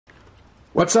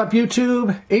What's up,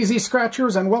 YouTube? AZ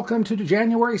Scratchers, and welcome to the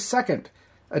January 2nd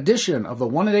edition of the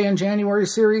One A Day in January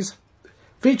series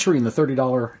featuring the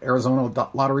 $30 Arizona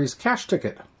Lottery's cash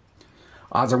ticket.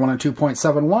 Odds are 1 in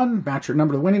 2.71. Match your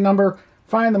number to the winning number.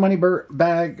 Find the money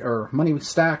bag or money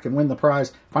stack and win the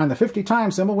prize. Find the 50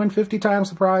 times symbol, win 50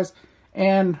 times the prize,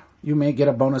 and you may get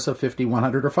a bonus of 50,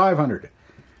 100, or 500.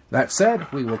 That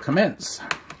said, we will commence.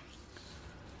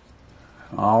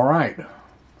 All right.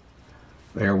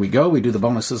 There we go. We do the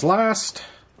bonuses last.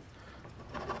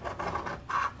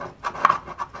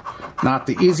 Not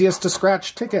the easiest to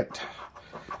scratch ticket.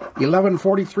 11,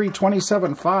 43,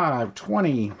 27, 5,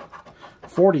 20,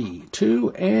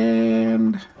 42,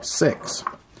 and 6.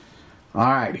 All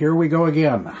right, here we go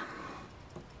again.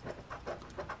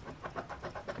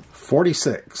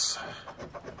 46,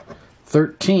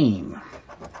 13,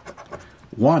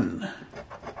 1,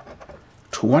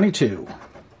 22,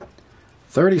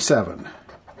 37,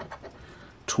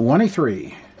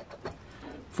 23,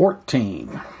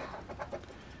 14,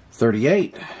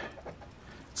 38,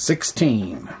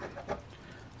 16,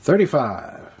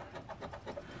 35,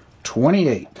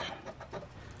 28,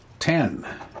 10,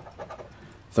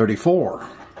 34,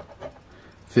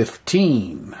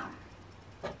 15,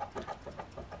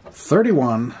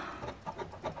 31,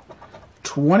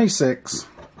 26,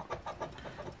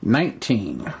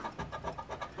 19,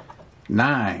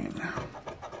 9,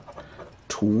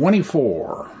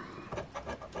 24,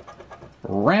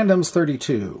 randoms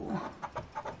 32,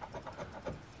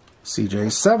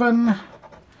 CJ 7,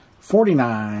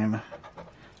 49,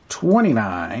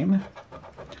 29,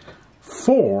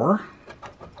 4,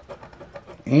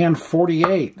 and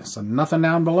 48. So nothing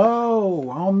down below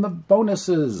on the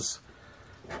bonuses.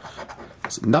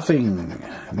 It's nothing,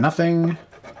 nothing,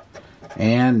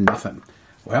 and nothing.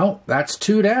 Well, that's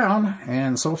 2 down,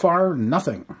 and so far,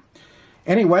 nothing.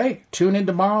 Anyway, tune in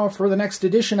tomorrow for the next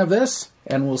edition of this,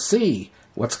 and we'll see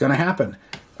what's going to happen.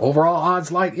 Overall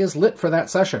odds light is lit for that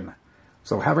session.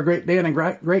 So have a great day and a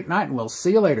great night, and we'll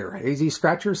see you later. AZ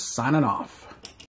Scratchers signing off.